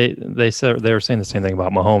 They said they were saying the same thing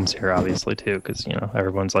about Mahomes here, obviously too, because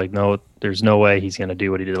everyone's like, no, there's no way he's going to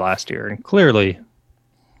do what he did last year, and clearly,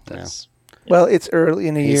 that's well, it's early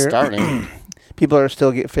in the year. Starting. People are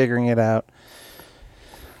still figuring it out.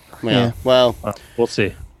 Yeah. Well, we'll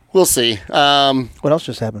see. We'll see. What else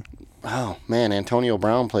just happened? Oh man, Antonio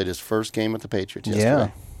Brown played his first game with the Patriots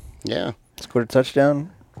yesterday. Yeah. Scored a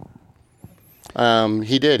touchdown.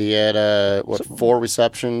 He did. He had 4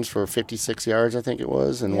 receptions for 56 yards, I think it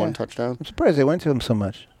was, and 1 touchdown. I'm surprised they went to him so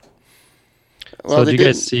much. Well, so did you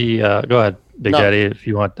guys see? Go ahead, Big Daddy, if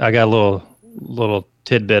you want. I got a little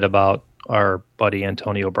tidbit about our buddy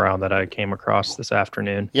Antonio Brown that I came across this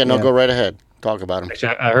afternoon. Yeah, go right ahead. Talk about him.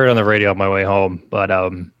 Actually, I heard on the radio on my way home, but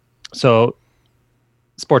so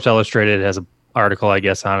Sports Illustrated has an article, I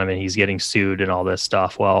guess, on him, and he's getting sued and all this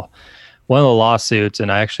stuff. Well, one of the lawsuits,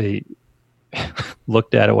 and I actually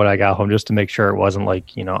looked at it when I got home just to make sure it wasn't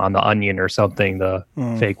like, on the Onion or something, the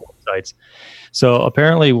fake websites. So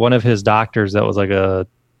apparently one of his doctors that was like a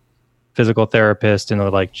physical therapist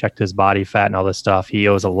and like checked his body fat and all this stuff, he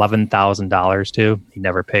owes $11,000 to. He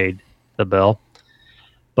never paid the bill.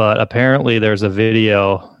 But apparently there's a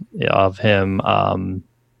video of him.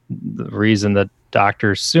 The reason the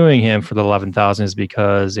doctor's suing him for the $11,000 is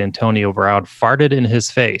because Antonio Brown farted in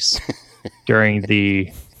his face during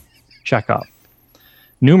the checkup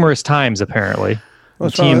numerous times. Apparently,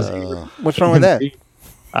 what's wrong with that?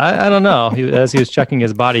 I don't know. As he was checking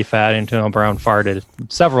his body fat, Antonio Brown farted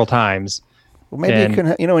several times. Well, maybe you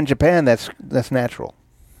can. In Japan, that's natural.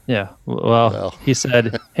 Yeah. Well, he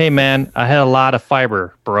said, "Hey, man, I had a lot of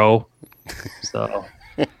fiber, bro." So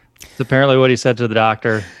it's apparently what he said to the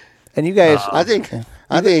doctor. And you guys, I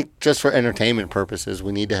think just for entertainment purposes,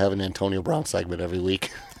 we need to have an Antonio Brown segment every week.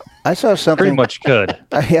 I saw something. Pretty much could.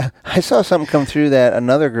 I saw something come through that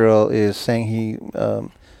another girl is saying he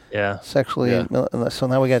sexually. Yeah. So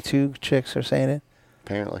now we got 2 chicks are saying it.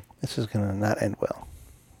 Apparently. This is going to not end well.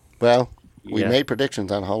 Well, we made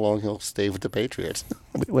predictions on how long he'll stay with the Patriots.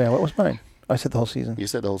 Well, what was mine? I said the whole season. You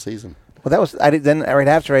said the whole season. Well, that was then right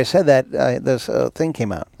after I said that this thing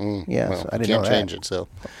came out. Yeah, well, so I didn't know that. Can't change it. So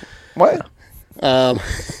what?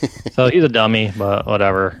 So he's a dummy, but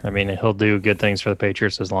whatever. I mean, he'll do good things for the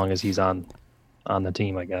Patriots as long as he's on the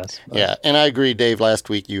team, I guess. But. Yeah, and I agree, Dave. Last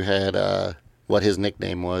week you had what his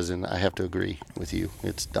nickname was, and I have to agree with you.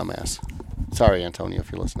 It's dumbass. Sorry, Antonio,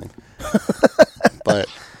 if you're listening, but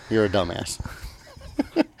you're a dumbass.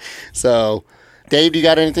 So, Dave, you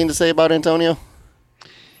got anything to say about Antonio?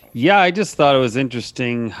 Yeah, I just thought it was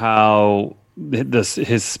interesting how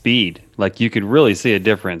his speed, like you could really see a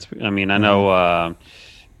difference. I mean, I know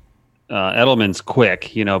Edelman's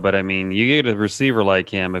quick, but I mean, you get a receiver like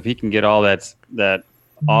him, if he can get all that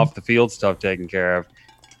off the field stuff taken care of,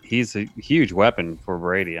 he's a huge weapon for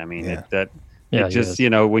Brady. I mean,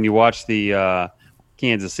 when you watch the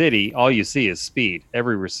Kansas City, all you see is speed.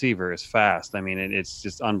 Every receiver is fast. I mean, it's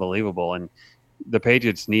just unbelievable. And the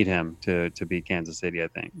Patriots need him to beat Kansas City, I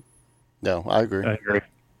think. No, I agree.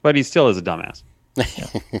 But he still is a dumbass.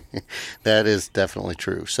 That is definitely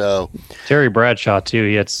true. So Terry Bradshaw, too,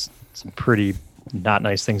 he had some pretty not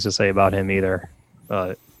nice things to say about him either.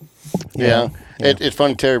 Yeah. It's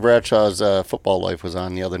funny. Terry Bradshaw's Football Life was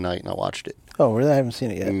on the other night, and I watched it. Oh, really? I haven't seen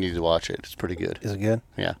it yet. You need to watch it. It's pretty good. Is it good?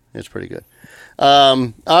 Yeah, it's pretty good.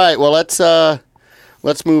 All right. Well, let's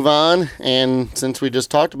move on. And since we just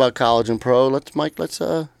talked about college and pro, let's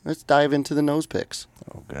dive into the nose picks.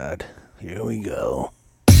 Oh God, here we go.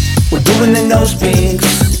 We're doing the nose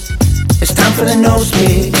picks. It's time for the nose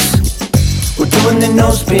picks. We're doing the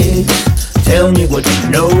nose picks. Tell me what you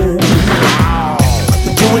know.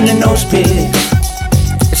 We're doing the nose picks.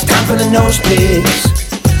 It's time for the nose picks.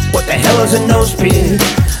 What the hell is a nose pick?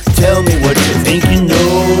 Tell me what you think you know.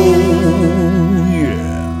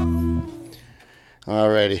 Yeah.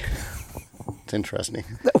 Alrighty. It's interesting.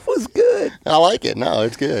 That was good. I like it. No,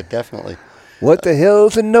 it's good. Definitely. What the hell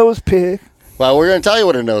is a nose pick? Well, we're going to tell you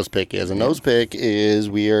what a nose pick is. A nose pick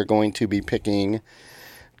is we are going to be picking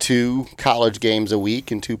 2 college games a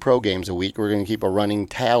week and 2 pro games a week. We're going to keep a running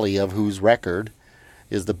tally of whose record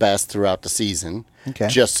is the best throughout the season. Okay.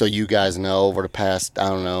 Just so you guys know, over the past,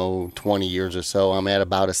 20 years or so, I'm at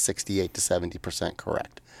about a 68 to 70%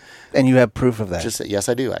 correct. And you have proof of that? Yes,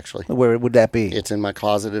 I do, actually. Where would that be? It's in my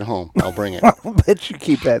closet at home. I'll bring it. I'll bet you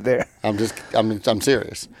keep that there. I'm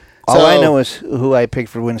serious. All I know is who I picked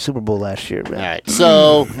for winning the Super Bowl last year. All right.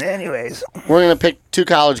 So, anyways, we're going to pick 2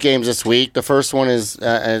 college games this week. The first one is,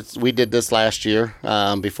 we did this last year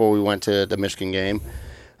before we went to the Michigan game.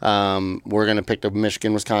 We're going to pick the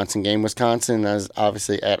Michigan-Wisconsin game. Wisconsin is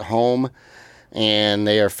obviously at home, and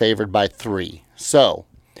they are favored by 3. So,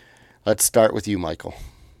 let's start with you, Michael.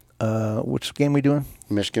 Which game we doing?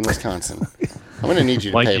 Michigan-Wisconsin. I'm going to need you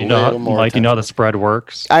to Mike, pay a little more attention. You know how the spread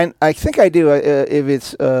works? I think I do. If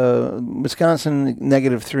it's Wisconsin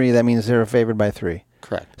 -3, that means they're favored by 3.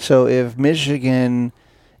 Correct. So if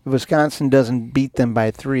Wisconsin doesn't beat them by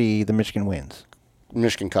 3, the Michigan wins.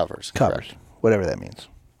 Michigan covers. Covers, correct. whatever that means.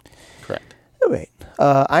 Correct. Wait.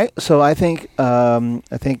 I think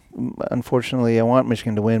unfortunately I want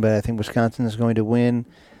Michigan to win, but I think Wisconsin is going to win,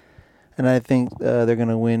 and I think they're going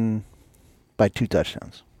to win by 2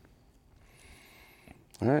 touchdowns.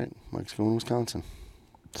 All right, Mike's going Wisconsin.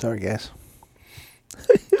 Sorry, guys.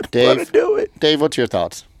 Dave, do it. Dave, what's your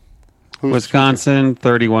thoughts? Wisconsin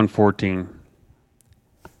 31-14.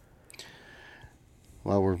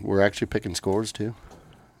 Well, we're actually picking scores too.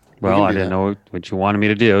 Well, I didn't know what you wanted me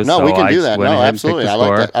to do. No, so we can do that. No, absolutely.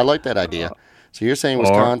 I like that idea. So you're saying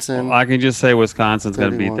Wisconsin? Or I can just say Wisconsin's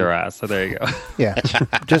going to beat their ass. So there you go. Yeah,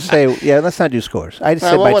 just say let's not do scores. I just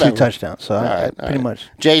said by 2 touchdowns. So pretty much.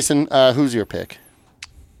 Jason, who's your pick?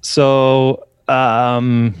 So,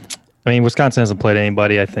 Wisconsin hasn't played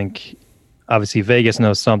anybody. I think, obviously, Vegas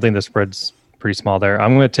knows something. The spread's pretty small there.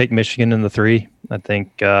 I'm going to take Michigan in the 3. I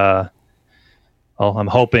think, I'm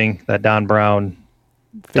hoping that Don Brown's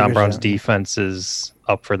defense is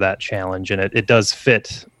up for that challenge, and it does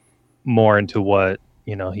fit more into what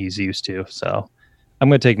he's used to. So I'm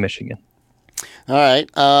going to take Michigan. All right.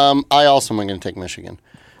 I also am going to take Michigan.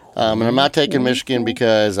 And I'm not taking Michigan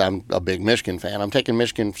because I'm a big Michigan fan. I'm taking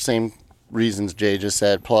Michigan for the same reasons Jay just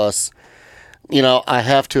said. Plus, I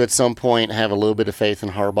have to at some point have a little bit of faith in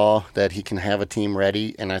Harbaugh that he can have a team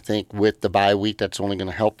ready. And I think with the bye week, that's only going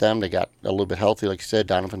to help them. They got a little bit healthy. Like you said,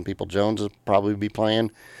 Donovan Peoples-Jones will probably be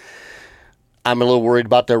playing. I'm a little worried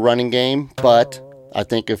about their running game, but I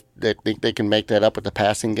think if they can make that up with the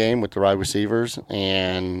passing game with the wide receivers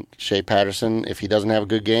and Shea Patterson, if he doesn't have a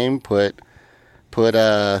good game, put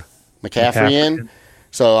McCaffrey in.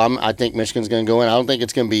 So I think Michigan's going to go in. I think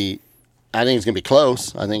it's going to be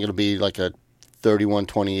close. I think it'll be like a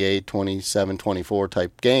 31-28, 27-24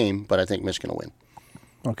 type game, but I think Michigan will win.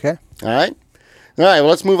 Okay. All right. Well,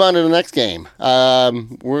 let's move on to the next game.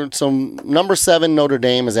 Number 7 Notre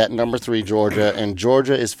Dame is at number 3 Georgia, and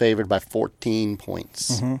Georgia is favored by 14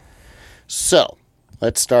 points. Mm-hmm. So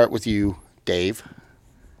let's start with you, Dave.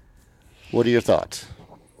 What are your thoughts?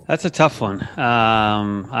 That's a tough one.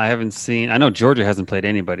 I know Georgia hasn't played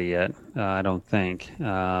anybody yet. I don't think.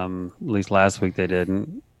 At least last week they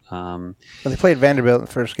didn't. Well, they played Vanderbilt in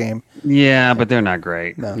the first game. Yeah, but they're not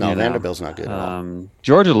great. No, Vanderbilt's not good at all.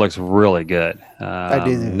 Georgia looks really good. I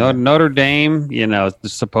do. Notre Dame,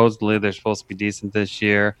 supposedly they're supposed to be decent this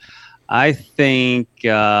year. I think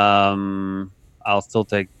I'll still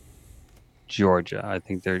take Georgia. I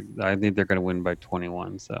think they're going to win by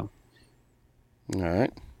 21. So. All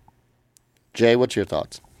right. Jay, what's your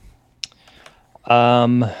thoughts?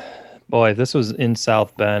 Boy, if this was in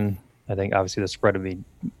South Bend, I think obviously the spread would be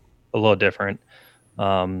a little different.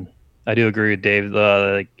 I do agree with Dave.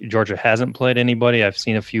 Georgia hasn't played anybody. I've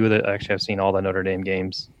seen a few of I've seen all the Notre Dame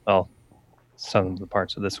games. Well, some of the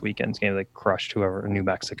parts of this weekend's game. They crushed whoever New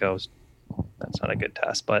Mexico's. That's not a good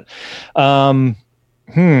test, but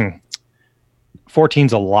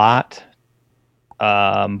 14's a lot. But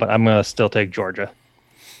I'm going to still take Georgia.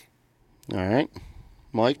 All right.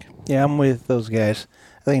 Mike? Yeah, I'm with those guys.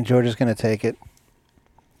 I think Georgia's going to take it.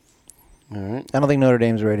 All right. I don't think Notre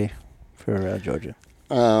Dame's ready for Georgia.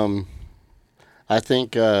 I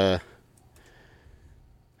think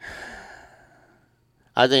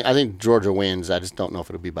Georgia wins. I just don't know if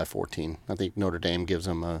it'll be by 14. I think Notre Dame gives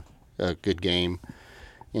them a good game.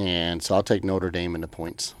 And so I'll take Notre Dame in the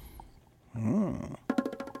points.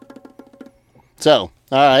 So,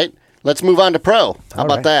 all right, let's move on to pro. How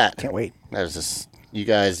about that? Can't wait. There's this, you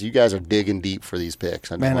guys are digging deep for these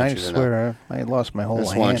picks. I swear I lost my whole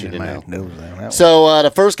hand in my nose. So the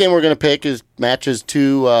first game we're going to pick is matches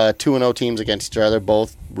 2-0 teams against each other,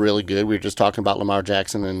 both really good. We were just talking about Lamar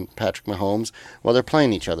Jackson and Patrick Mahomes. Well, they're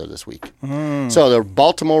playing each other this week. So the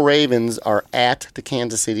Baltimore Ravens are at the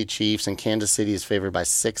Kansas City Chiefs, and Kansas City is favored by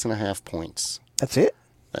 6.5 points. That's it?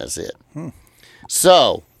 That's it.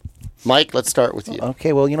 So, Mike, let's start with you.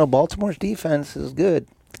 Okay, well, Baltimore's defense is good.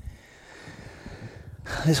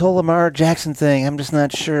 This whole Lamar Jackson thing, I'm just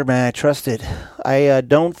not sure, man. I trust it. I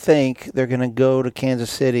don't think they're going to go to Kansas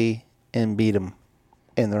City and beat them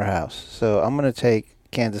in their house. So I'm going to take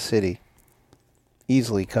Kansas City,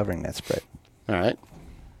 easily covering that spread. All right.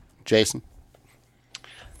 Jason?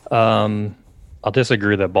 I'll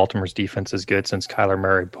disagree that Baltimore's defense is good since Kyler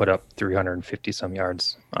Murray put up 350-some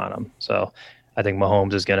yards on them. So I think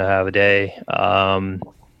Mahomes is going to have a day.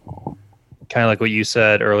 Kind of like what you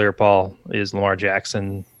said earlier, Paul, is Lamar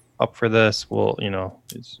Jackson up for this? Well,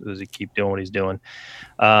 does he keep doing what he's doing?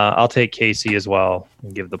 I'll take KC as well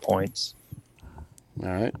and give the points. All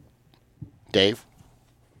right. Dave?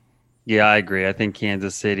 Yeah, I agree. I think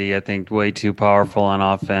Kansas City, way too powerful on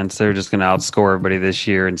offense. They're just going to outscore everybody this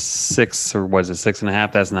year. And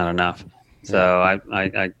 6.5? That's not enough. So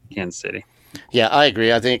I Kansas City. Yeah, I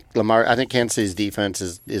agree. I think Kansas City's defense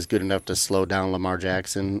is good enough to slow down Lamar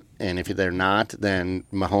Jackson, and if they're not, then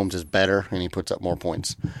Mahomes is better and he puts up more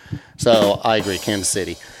points. So I agree, Kansas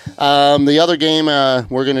City. The other game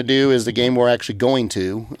we're going to do is the game we're actually going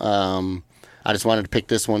to. I just wanted to pick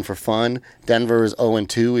this one for fun. Denver is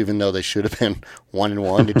 0-2, even though they should have been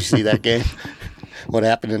 1-1. Did you see that game? What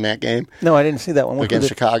happened in that game? No, I didn't see that one. Against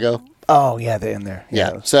Chicago? Oh, yeah, they're in there.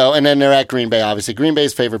 Yeah. So, and then they're at Green Bay, obviously. Green Bay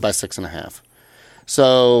is favored by 6.5.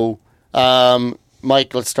 So,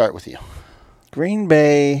 Mike, let's start with you. Green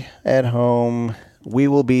Bay at home. We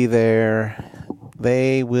will be there.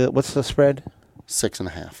 They will. What's the spread?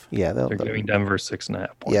 6.5. Yeah, they're giving Denver 6.5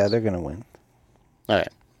 points. Yeah, they're going to win. All right.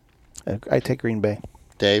 I take Green Bay.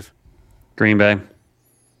 Dave? Green Bay.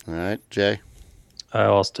 All right. Jay? I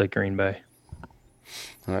also take Green Bay.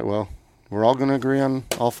 All right. Well, we're all going to agree on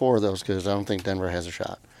all four of those because I don't think Denver has a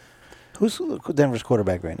shot. Who's Denver's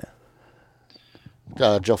quarterback right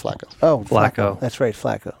now? Joe Flacco. Oh, Flacco. That's right,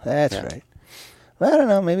 Flacco. That's right. Well, I don't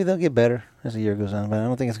know. Maybe they'll get better as the year goes on, but I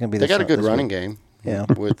don't think it's going to be. They got a good running game. Yeah.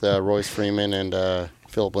 With Royce Freeman and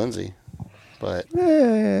Philip Lindsay, but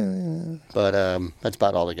that's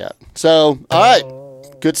about all they got. So, all right,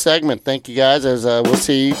 good segment. Thank you guys. As we'll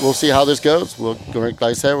see how this goes. Like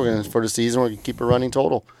I said, we're going for the season. We're going to keep a running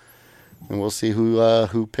total, and we'll see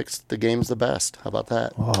who picks the games the best. How about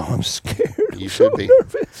that? Oh, I'm scared. You should be.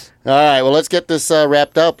 Nervous. All right. Well, let's get this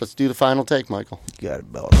wrapped up. Let's do the final take, Michael. You got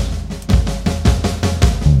it, Bill.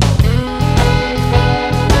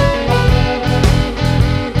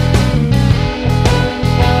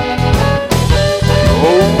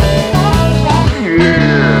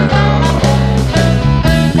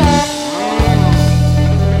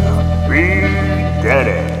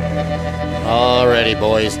 Alrighty,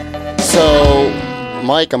 boys. So,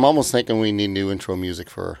 Mike, I'm almost thinking we need new intro music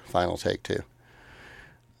for Final Take, too.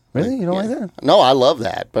 Really? You don't like that? No, I love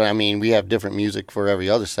that. But, I mean, we have different music for every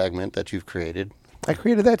other segment that you've created. I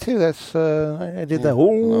created that, too. That's I did that.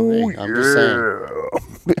 I'm just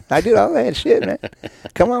saying. I did all that shit, man.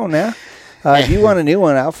 Come on now. If you want a new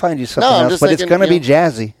one, I'll find you something else. But it's going to be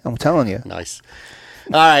jazzy. I'm telling you. Nice.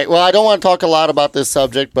 All right. Well, I don't want to talk a lot about this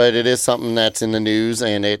subject, but it is something that's in the news,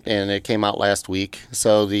 and it came out last week.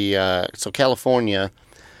 So California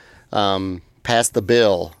passed the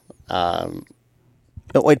bill.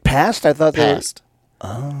 It passed? I thought passed.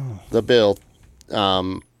 The bill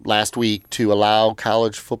last week to allow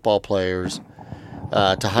college football players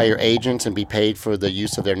to hire agents and be paid for the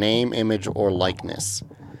use of their name, image, or likeness.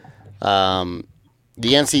 The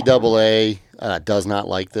NCAA does not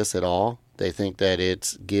like this at all. They think that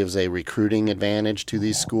it gives a recruiting advantage to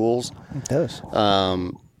these schools. It does.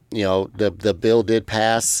 The bill did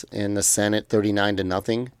pass in the Senate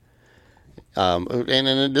 39-0.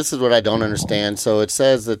 And this is what I don't understand. So it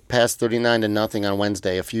says that passed 39-0 on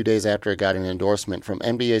Wednesday, a few days after it got an endorsement from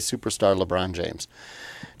NBA superstar LeBron James.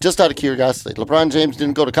 Just out of curiosity, LeBron James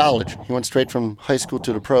didn't go to college. He went straight from high school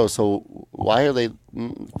to the pros. So why are they?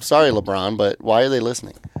 Sorry, LeBron, but why are they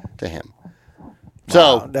listening to him?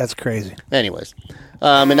 Wow, that's crazy. Anyways,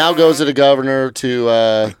 it now goes to the governor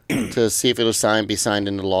to see if it'll be signed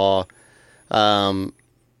into law. I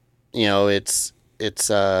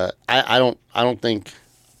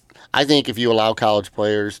think if you allow college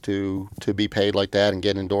players to be paid like that and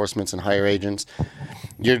get endorsements and hire agents,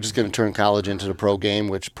 you're just going to turn college into the pro game,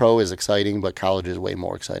 which pro is exciting, but college is way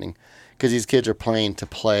more exciting because these kids are playing to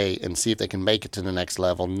play and see if they can make it to the next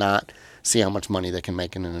level, not see how much money they can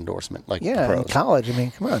make in an endorsement like the pros. In college, I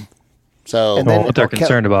mean, come on. So what they're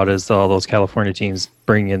concerned about is all those California teams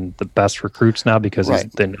bring in the best recruits now because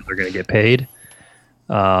they know they're going to get paid.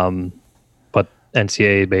 But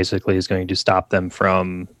NCAA basically is going to stop them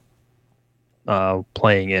from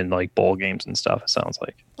playing in like bowl games and stuff. It sounds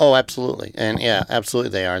like. Oh, absolutely, and yeah,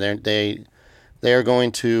 absolutely they are. They are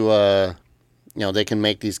going to they can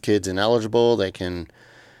make these kids ineligible. They can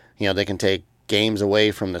take games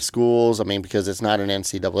away from the schools. I mean, because it's not an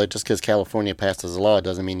NCAA. Just because California passes a law, it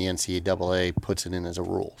doesn't mean the NCAA puts it in as a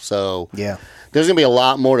rule. So yeah, there's going to be a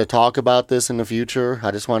lot more to talk about this in the future.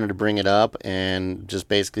 I just wanted to bring it up and just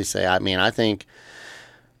basically say, I think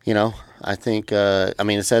it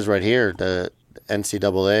says right here, the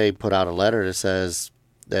NCAA put out a letter that says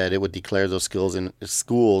that it would declare those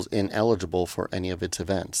schools ineligible for any of its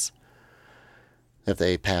events if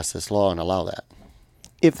they pass this law and allow that.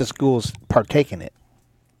 If the schools partake in it.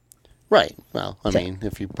 Right. Well, I mean,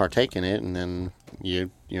 if you partake in it and then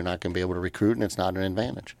you're not going to be able to recruit and it's not an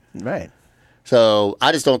advantage. Right. So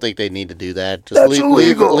I just don't think they need to do that. Just That's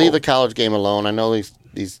illegal. Leave the college game alone. I know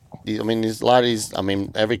I mean, a lot of these. I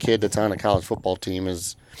mean, every kid that's on a college football team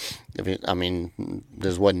is. I mean,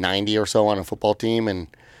 there's 90 or so on a football team, and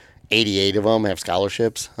 88 of them have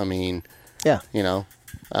scholarships. I mean, yeah,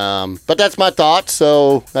 but that's my thoughts.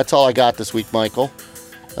 So that's all I got this week, Michael.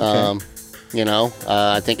 Okay.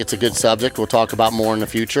 I think it's a good subject. We'll talk about more in the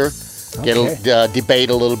future. Debate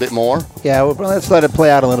a little bit more. Yeah, well, let's let it play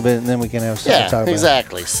out a little bit, and then we can have something to talk about. Yeah,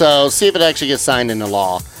 exactly. So see if it actually gets signed into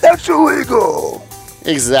law. That's illegal.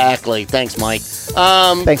 Exactly. Thanks, Mike.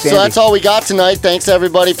 Thanks, Andy. So that's all we got tonight. Thanks,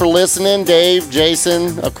 everybody, for listening. Dave,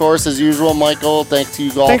 Jason, of course, as usual. Michael, thanks to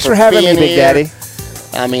you all for having me, Big Daddy.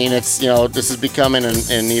 I mean, it's this is becoming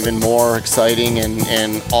an even more exciting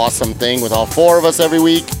and awesome thing with all four of us every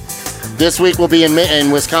week. This week we'll be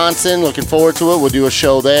in Wisconsin. Looking forward to it. We'll do a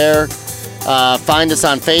show there. Find us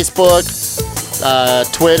on Facebook,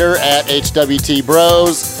 Twitter at HWT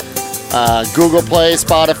Bros. Google Play,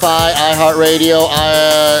 Spotify, iHeartRadio,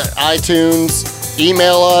 iTunes.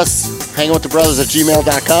 Email us,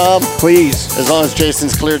 hangingwiththebrothers@gmail.com. Please. As long as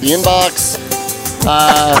Jason's cleared the inbox.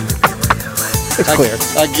 It's clear.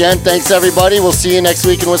 Again, thanks everybody. We'll see you next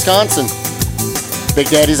week in Wisconsin. Big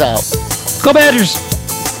Daddy's out. Go Badgers!